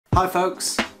Hi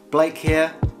folks, Blake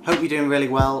here. Hope you're doing really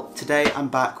well. Today I'm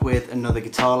back with another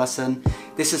guitar lesson.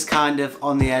 This is kind of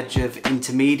on the edge of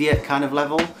intermediate kind of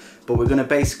level, but we're going to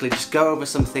basically just go over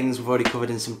some things we've already covered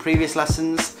in some previous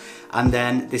lessons, and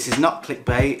then this is not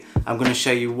clickbait. I'm going to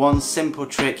show you one simple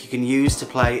trick you can use to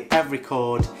play every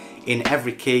chord in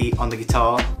every key on the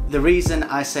guitar. The reason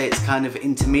I say it's kind of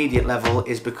intermediate level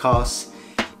is because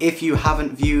if you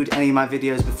haven't viewed any of my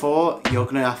videos before, you're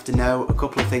going to have to know a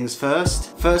couple of things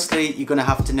first. Firstly, you're going to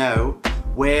have to know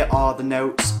where are the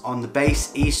notes on the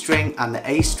bass E string and the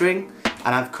A string,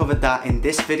 and I've covered that in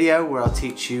this video where I'll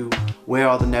teach you where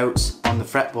are the notes on the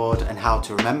fretboard and how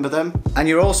to remember them. And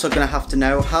you're also going to have to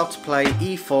know how to play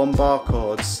E form bar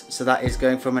chords, so that is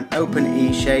going from an open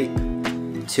E shape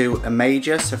to a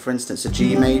major, so for instance a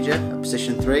G major at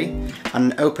position 3,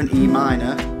 and an open E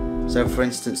minor, so for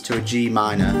instance to a G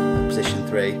minor at position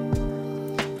 3.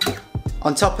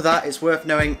 On top of that, it's worth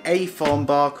knowing A form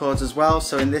bar chords as well.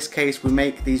 So in this case we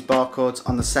make these bar chords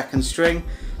on the second string.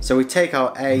 So we take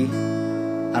our A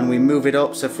and we move it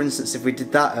up. So for instance, if we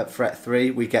did that at fret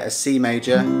 3, we get a C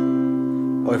major.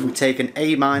 Or if we take an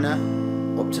A minor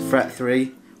up to fret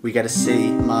 3, we get a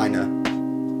C minor.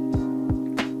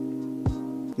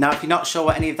 Now if you're not sure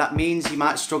what any of that means, you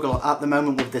might struggle at the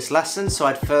moment with this lesson, so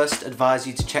I'd first advise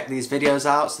you to check these videos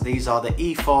out. So these are the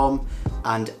E form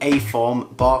and A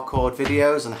form bar chord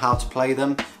videos on how to play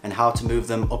them and how to move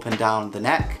them up and down the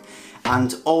neck.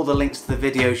 And all the links to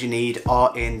the videos you need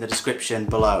are in the description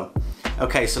below.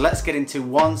 Okay, so let's get into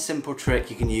one simple trick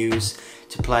you can use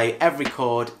to play every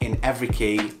chord in every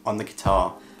key on the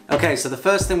guitar. Okay, so the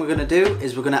first thing we're going to do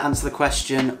is we're going to answer the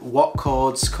question, what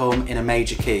chords come in a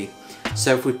major key?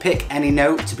 So if we pick any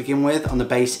note to begin with on the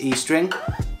bass E string,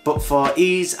 but for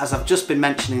ease, as I've just been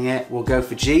mentioning it, we'll go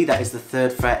for G, that is the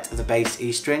 3rd fret of the bass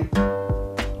E string.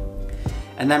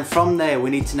 And then from there we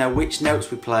need to know which notes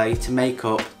we play to make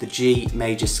up the G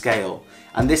major scale.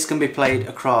 And this can be played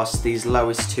across these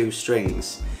lowest 2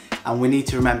 strings. And we need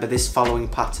to remember this following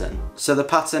pattern. So the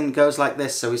pattern goes like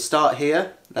this, so we start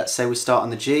here, let's say we start on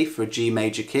the G for a G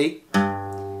major key.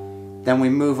 Then we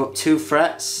move up 2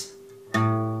 frets.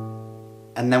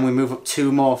 And then we move up 2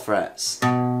 more frets.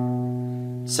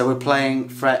 So we're playing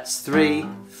frets 3,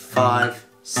 5,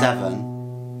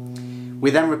 7.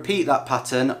 We then repeat that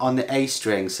pattern on the A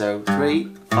string, so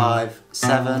 3, 5,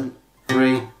 7,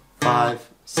 3, 5,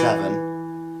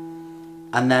 7.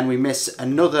 And then we miss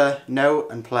another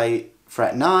note and play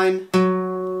fret 9.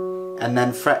 And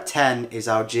then fret 10 is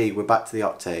our G, we're back to the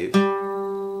octave.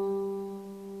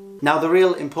 Now the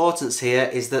real importance here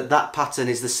is that that pattern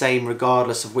is the same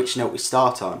regardless of which note we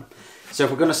start on. So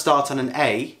if we're going to start on an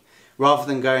A, rather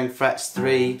than going frets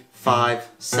 3, 5,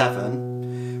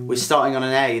 7, we're starting on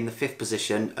an A in the 5th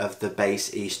position of the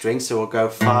bass E string, so we'll go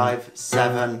 5,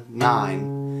 7,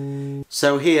 9.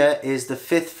 So here is the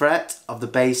 5th fret of the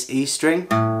bass E string,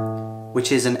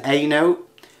 which is an A note.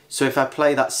 So if I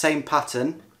play that same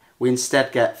pattern, we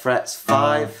instead get frets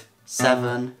 5,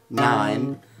 7,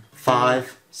 9,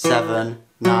 5, 7,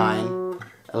 9,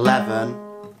 11,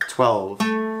 12.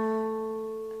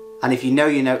 And if you know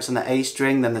your notes on the A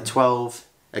string, then the 12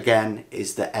 again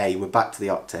is the A. We're back to the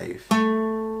octave.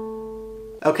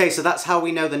 Okay, so that's how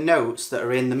we know the notes that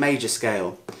are in the major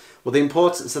scale. Well, the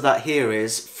importance of that here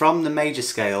is, from the major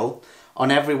scale,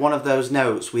 on every one of those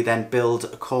notes we then build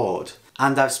a chord.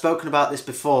 And I've spoken about this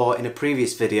before in a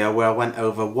previous video where I went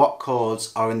over what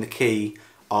chords are in the key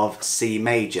of C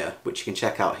major, which you can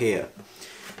check out here.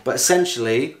 But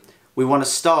essentially, we want to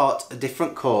start a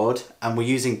different chord, and we're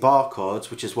using bar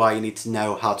chords, which is why you need to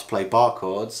know how to play bar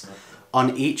chords,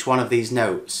 on each one of these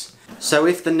notes. So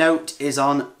if the note is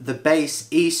on the bass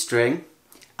E string,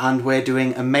 and we're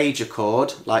doing a major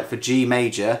chord, like for G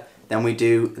major, then we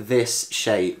do this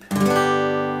shape.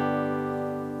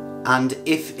 And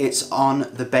if it's on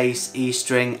the bass E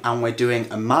string and we're doing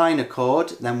a minor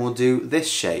chord, then we'll do this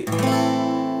shape.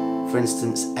 For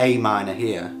instance, A minor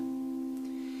here.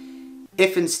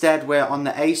 If instead we're on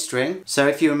the A string, so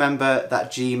if you remember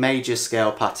that G major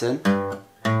scale pattern,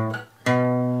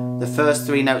 the first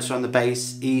 3 notes are on the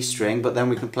bass E string, but then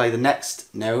we can play the next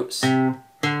notes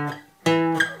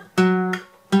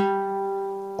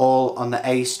all on the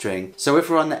A string. So if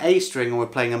we're on the A string and we're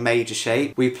playing a major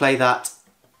shape, we play that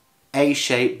A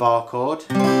shape bar chord.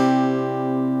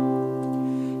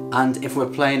 And if we're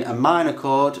playing a minor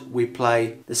chord, we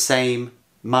play the same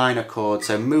minor chord,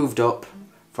 so moved up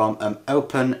from an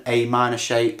open A minor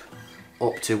shape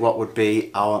up to what would be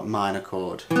our minor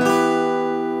chord.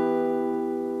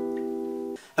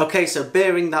 Okay, so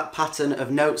bearing that pattern of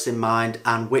notes in mind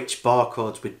and which bar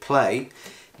chords we'd play,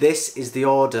 this is the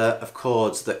order of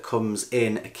chords that comes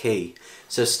in a key.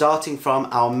 So starting from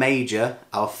our major,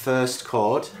 our first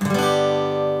chord,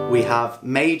 we have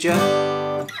major,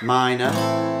 minor,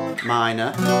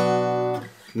 minor,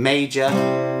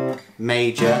 major,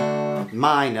 major,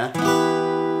 minor,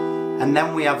 and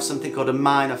then we have something called a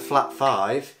minor flat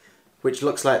 5, which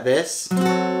looks like this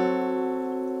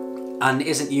and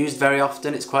isn't used very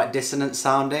often. It's quite dissonant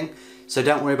sounding, so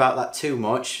don't worry about that too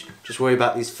much, just worry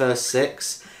about these first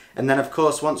 6. And then of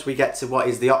course once we get to what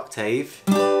is the octave,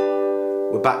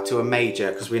 we're back to a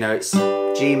major, because we know it's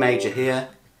G major here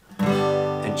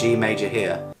and G major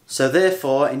here. So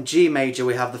therefore in G major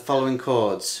we have the following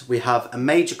chords. We have a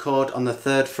major chord on the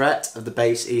 3rd fret of the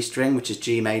bass E string, which is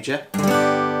G major.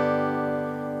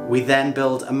 We then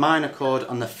build a minor chord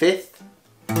on the 5th,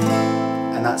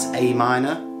 and that's A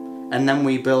minor. And then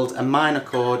we build a minor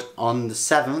chord on the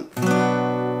 7th,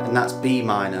 and that's B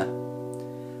minor.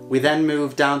 We then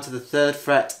move down to the 3rd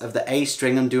fret of the A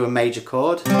string and do a major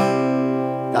chord.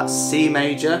 That's C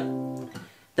major.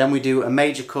 Then we do a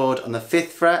major chord on the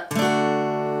 5th fret.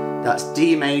 That's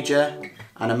D major.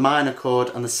 And a minor chord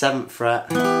on the 7th fret.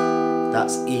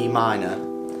 That's E minor.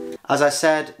 As I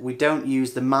said, we don't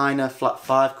use the minor flat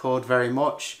 5 chord very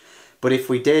much, but if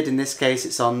we did, in this case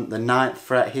it's on the 9th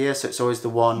fret here, so it's always the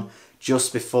one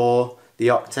just before the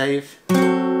octave.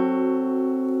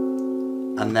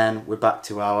 And then we're back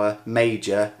to our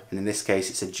major, and in this case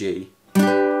it's a G.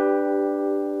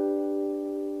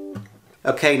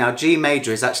 Okay, now G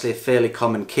major is actually a fairly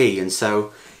common key, and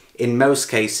so in most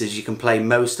cases you can play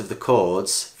most of the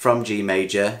chords from G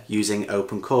major using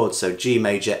open chords. So G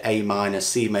major, A minor,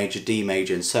 C major, D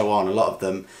major, and so on. A lot of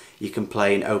them you can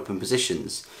play in open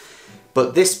positions.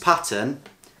 But this pattern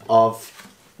of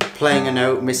playing a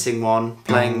note, missing one,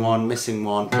 playing one, missing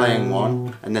one, playing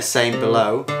one, and the same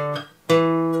below,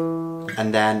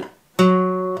 and then,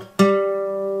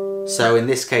 so in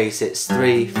this case it's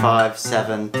 3, 5,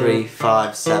 7, 3,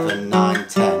 5, 7, 9,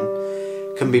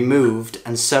 10, can be moved,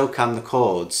 and so can the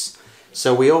chords.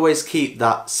 So we always keep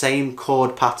that same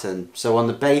chord pattern. So on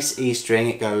the bass E string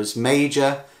it goes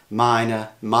major, minor,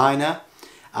 minor,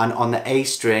 and on the A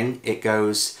string it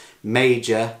goes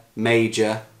major,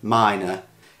 major, minor.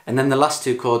 And then the last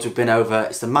 2 chords we've been over,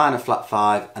 it's the minor flat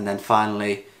 5, and then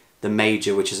finally the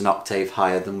major, which is an octave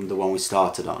higher than the one we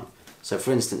started on. So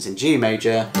for instance in G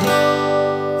major,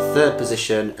 3rd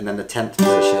position, and then the 10th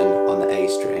position on the A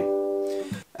string.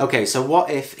 Okay, so what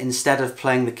if instead of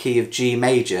playing the key of G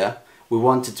major, we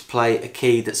wanted to play a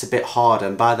key that's a bit harder,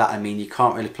 and by that I mean you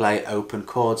can't really play open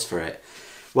chords for it.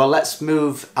 Well, let's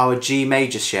move our G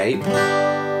major shape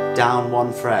down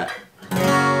 1 fret.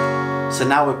 So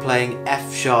now we're playing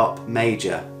F sharp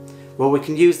major. Well, we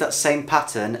can use that same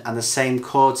pattern and the same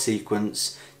chord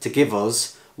sequence to give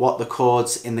us what the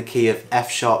chords in the key of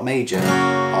F sharp major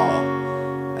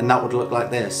are. And that would look like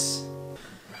this.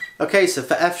 Okay, so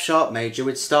for F sharp major,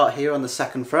 we'd start here on the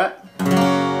 2nd fret.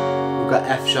 We've got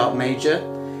F sharp major.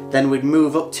 Then we'd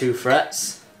move up 2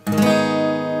 frets.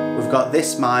 We've got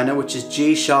this minor, which is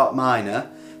G sharp minor.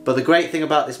 But the great thing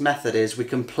about this method is we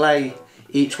can play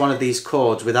each one of these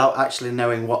chords without actually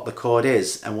knowing what the chord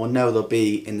is, and we'll know they'll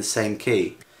be in the same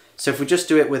key. So if we just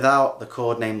do it without the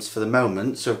chord names for the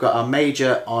moment, so we've got our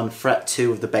major on fret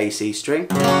 2 of the bass E string,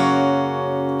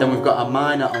 then we've got our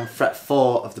minor on fret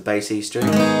 4 of the bass E string,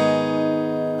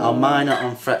 our minor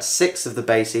on fret 6 of the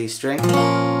bass E string,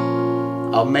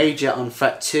 our major on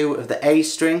fret 2 of the A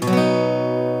string,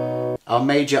 our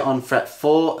major on fret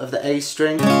 4 of the A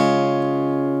string,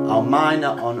 our minor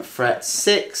on fret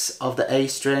 6 of the A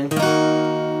string.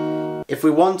 If we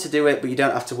want to do it, but you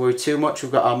don't have to worry too much,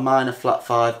 we've got our minor flat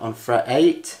 5 on fret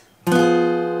 8,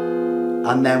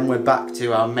 and then we're back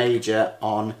to our major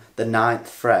on the 9th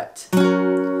fret.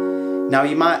 Now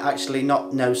you might actually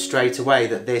not know straight away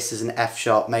that this is an F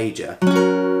sharp major,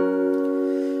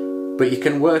 but you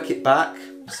can work it back.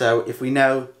 So if we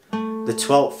know the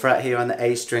 12th fret here on the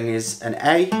A string is an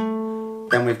A,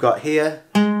 then we've got here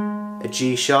a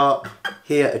G sharp,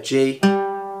 here a G,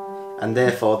 and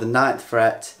therefore the 9th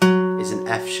fret is an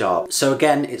F sharp. So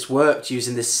again, it's worked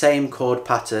using this same chord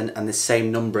pattern and this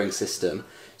same numbering system.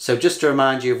 So just to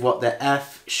remind you of what the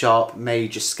F sharp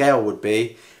major scale would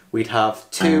be, we'd have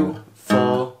 2,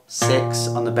 4, 6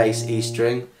 on the bass E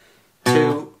string,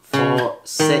 2, 4,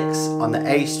 6 on the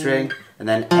A string, and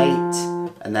then 8,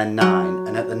 and then 9.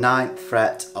 And at the 9th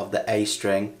fret of the A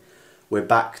string, we're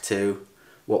back to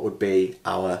what would be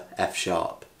our F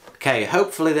sharp. Okay,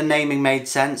 hopefully the naming made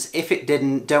sense. If it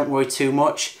didn't, don't worry too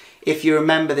much. If you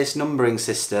remember this numbering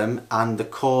system and the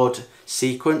chord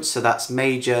sequence, so that's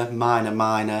major, minor,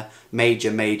 minor, major,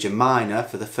 major, minor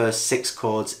for the first 6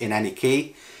 chords in any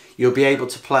key, you'll be able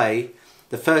to play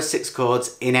the first 6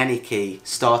 chords in any key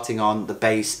starting on the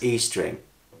bass E string.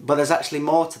 But there's actually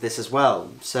more to this as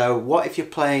well. So what if you're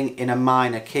playing in a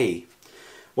minor key?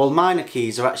 Well, minor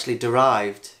keys are actually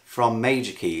derived from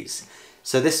major keys.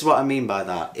 So this is what I mean by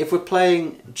that. If we're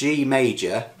playing G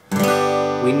major,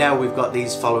 we know we've got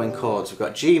these following chords. We've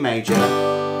got G major,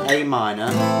 A minor,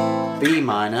 B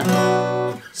minor,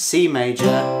 C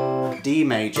major, D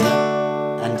major,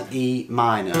 and E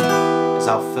minor as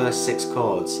our first 6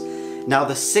 chords. Now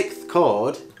the 6th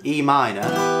chord, E minor,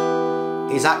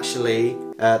 is actually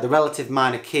the relative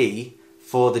minor key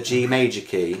for the G major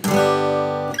key.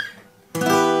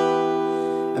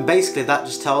 And basically that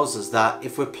just tells us that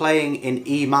if we're playing in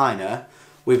E minor,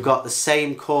 we've got the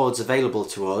same chords available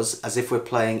to us as if we're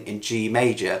playing in G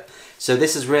major. So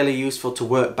this is really useful to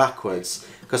work backwards,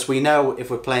 because we know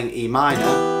if we're playing E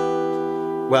minor,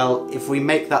 well, if we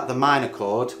make that the minor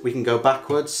chord, we can go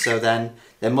backwards, so then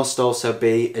there must also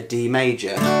be a D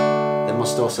major, there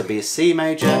must also be a C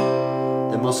major,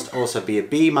 there must also be a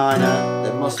B minor,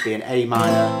 there must be an A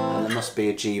minor, and there must be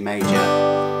a G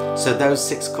major. So those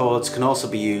 6 chords can also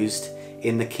be used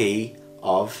in the key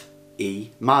of E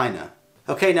minor.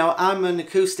 Okay, now I'm an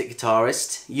acoustic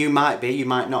guitarist. You might be, you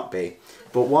might not be.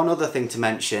 But one other thing to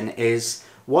mention is,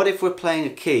 what if we're playing a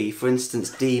key, for instance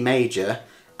D major,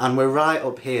 and we're right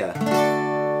up here?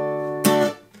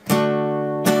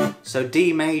 So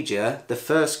D major, the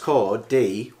first chord,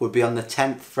 D, would be on the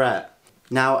 10th fret.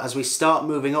 Now as we start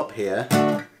moving up here,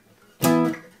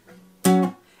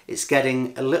 it's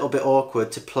getting a little bit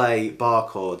awkward to play bar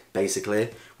chord, basically.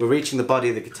 We're reaching the body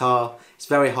of the guitar, it's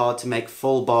very hard to make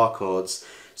full bar chords,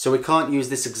 so we can't use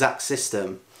this exact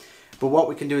system. But what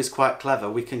we can do is quite clever,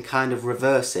 we can kind of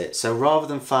reverse it. So rather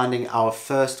than finding our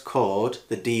first chord,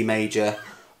 the D major,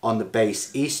 on the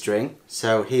bass E string,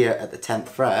 so here at the 10th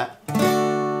fret,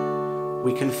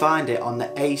 we can find it on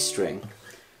the A string.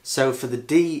 So for the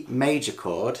D major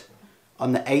chord,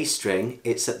 on the A string,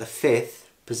 it's at the 5th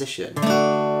position.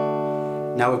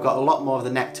 Now we've got a lot more of the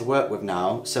neck to work with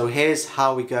now, so here's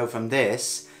how we go from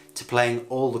this to playing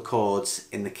all the chords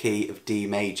in the key of D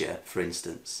major, for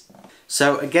instance.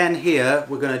 So again here,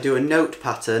 we're going to do a note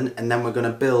pattern and then we're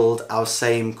going to build our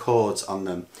same chords on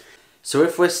them. So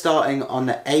if we're starting on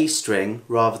the A string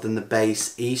rather than the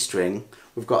bass E string,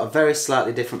 we've got a very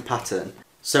slightly different pattern.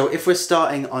 So if we're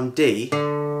starting on D,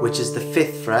 which is the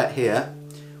 5th fret here,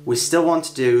 we still want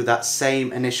to do that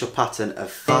same initial pattern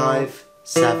of 5,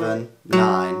 7,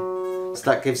 9. So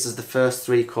that gives us the first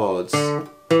 3 chords.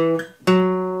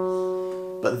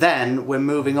 But then we're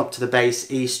moving up to the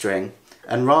bass E string,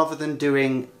 and rather than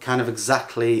doing kind of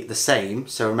exactly the same,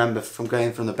 so remember from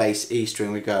going from the bass E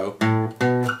string we go,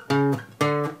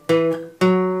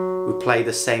 we play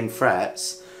the same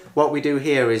frets. What we do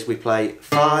here is we play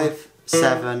 5,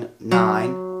 7,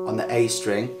 9 on the A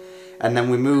string, and then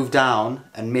we move down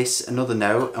and miss another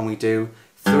note and we do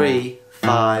 3,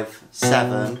 5,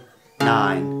 7,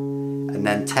 9, and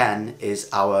then 10 is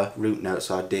our root note,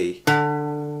 so our D.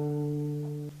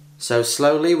 So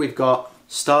slowly we've got,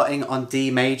 starting on D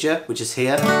major, which is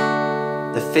here,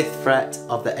 the 5th fret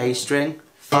of the A string,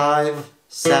 5,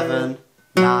 7,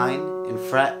 9 in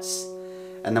frets,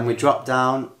 and then we drop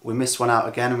down, we miss one out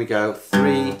again and we go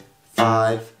 3,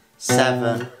 5,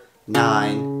 7,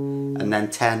 9, and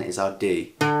then 10 is our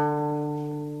D.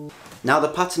 Now the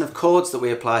pattern of chords that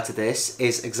we apply to this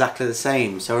is exactly the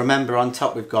same. So remember, on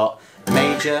top we've got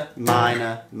major,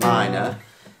 minor, minor,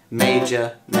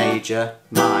 major, major,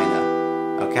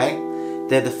 minor. Okay?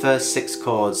 They're the first 6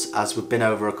 chords, as we've been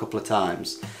over a couple of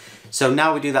times. So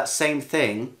now we do that same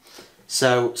thing.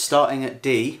 So starting at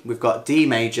D, we've got D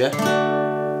major,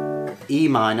 E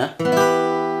minor,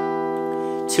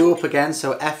 2 up again,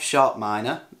 so F sharp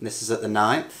minor, this is at the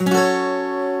 9th.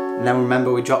 And then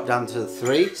remember we drop down to the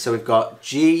 3, so we've got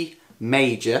G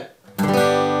major,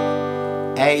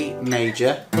 A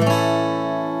major,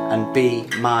 and B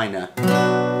minor.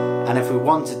 And if we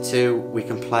wanted to, we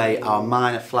can play our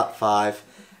minor flat 5,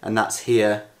 and that's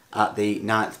here at the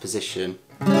 9th position.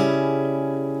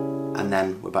 And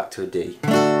then we're back to a D.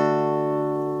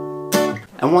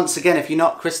 And once again, if you're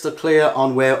not crystal clear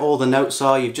on where all the notes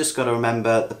are, you've just got to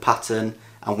remember the pattern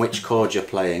and which chord you're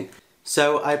playing.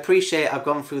 So I appreciate I've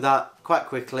gone through that quite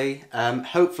quickly.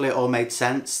 Hopefully it all made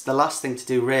sense. The last thing to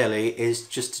do really is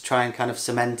just to try and kind of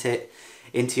cement it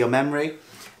into your memory.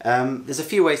 There's a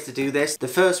few ways to do this. The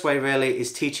first way really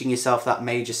is teaching yourself that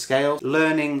major scale,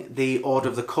 learning the order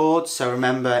of the chords. So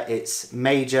remember, it's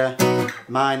major,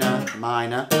 minor,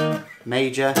 minor,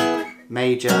 major,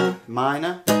 major,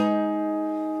 minor.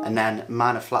 and then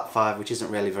minor flat 5, which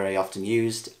isn't really very often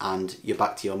used, and you're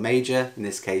back to your major, in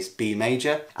this case B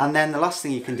major. And then the last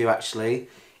thing you can do actually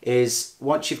is,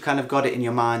 once you've kind of got it in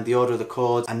your mind, the order of the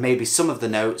chords and maybe some of the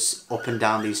notes up and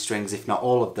down these strings, if not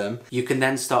all of them, you can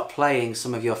then start playing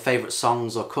some of your favourite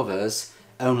songs or covers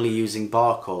only using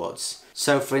bar chords.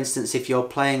 So for instance, if you're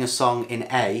playing a song in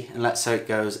A, and let's say it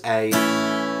goes A,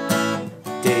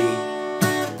 D,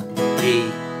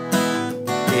 E,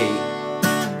 D,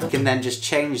 you can then just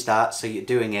change that so you're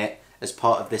doing it as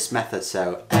part of this method.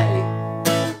 So A,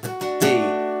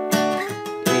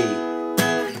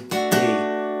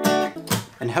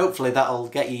 and hopefully that'll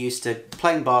get you used to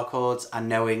playing bar chords and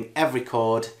knowing every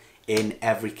chord in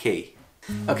every key.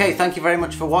 Okay, thank you very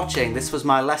much for watching. This was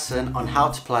my lesson on how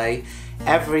to play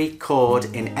every chord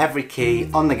in every key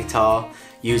on the guitar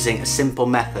using a simple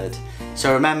method.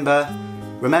 So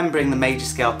remembering the major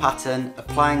scale pattern,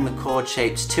 applying the chord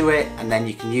shapes to it, and then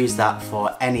you can use that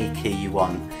for any key you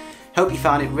want. Hope you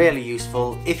found it really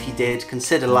useful. If you did,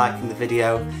 consider liking the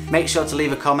video. Make sure to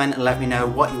leave a comment and let me know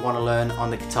what you want to learn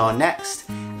on the guitar next.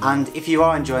 And if you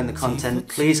are enjoying the content,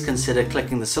 please consider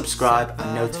clicking the subscribe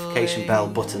and notification bell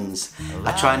buttons.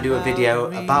 I try and do a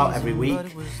video about every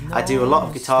week. I do a lot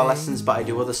of guitar lessons, but I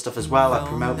do other stuff as well. I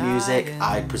promote music,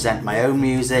 I present my own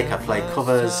music, I play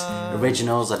covers,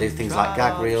 originals, I do things like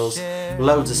gag reels,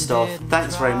 loads of stuff.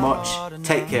 Thanks very much,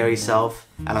 take care of yourself,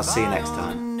 and I'll see you next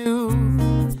time.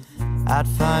 I'd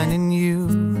find in you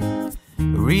a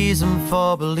reason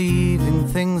for believing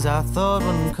things I thought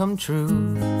wouldn't come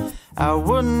true. I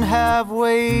wouldn't have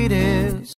waited